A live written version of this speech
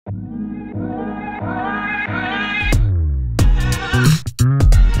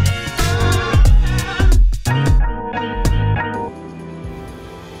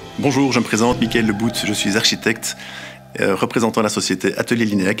Bonjour, je me présente, ArchiLeboute, je suis architecte représentant la société Atelier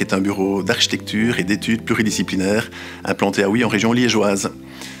Linéa, qui est un bureau d'architecture et d'études pluridisciplinaires implanté à Huy en région liégeoise.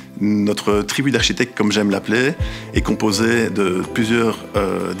 Notre tribu d'architectes, comme j'aime l'appeler, est composée de plusieurs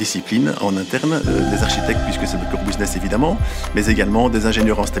disciplines en interne, des architectes puisque c'est notre core business évidemment, mais également des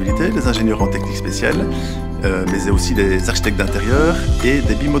ingénieurs en stabilité, des ingénieurs en technique spéciale, mais aussi des architectes d'intérieur et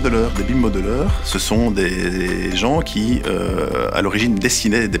des BIM-modeleurs. Des BIM-modeleurs, ce sont des gens qui, à l'origine,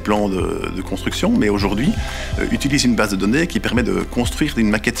 dessinaient des plans de construction, mais aujourd'hui utilisent une base de données qui permet de construire une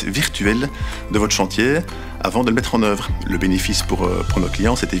maquette virtuelle de votre chantier avant de le mettre en œuvre. Le bénéfice pour nos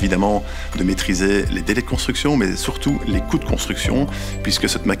clients, c'est évidemment de maîtriser les délais de construction, mais surtout les coûts de construction, puisque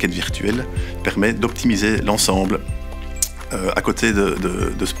cette maquette virtuelle permet d'optimiser l'ensemble. À côté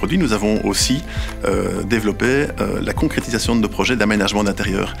de ce produit, nous avons aussi développé la concrétisation de nos projets d'aménagement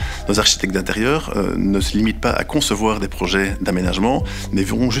d'intérieur. Nos architectes d'intérieur ne se limitent pas à concevoir des projets d'aménagement, mais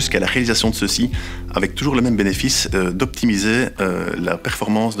vont jusqu'à la réalisation de ceux-ci, avec toujours le même bénéfice d'optimiser la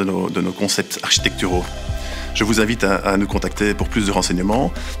performance de nos concepts architecturaux. Je vous invite à nous contacter pour plus de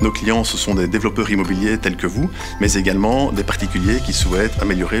renseignements. Nos clients, ce sont des développeurs immobiliers tels que vous, mais également des particuliers qui souhaitent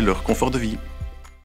améliorer leur confort de vie.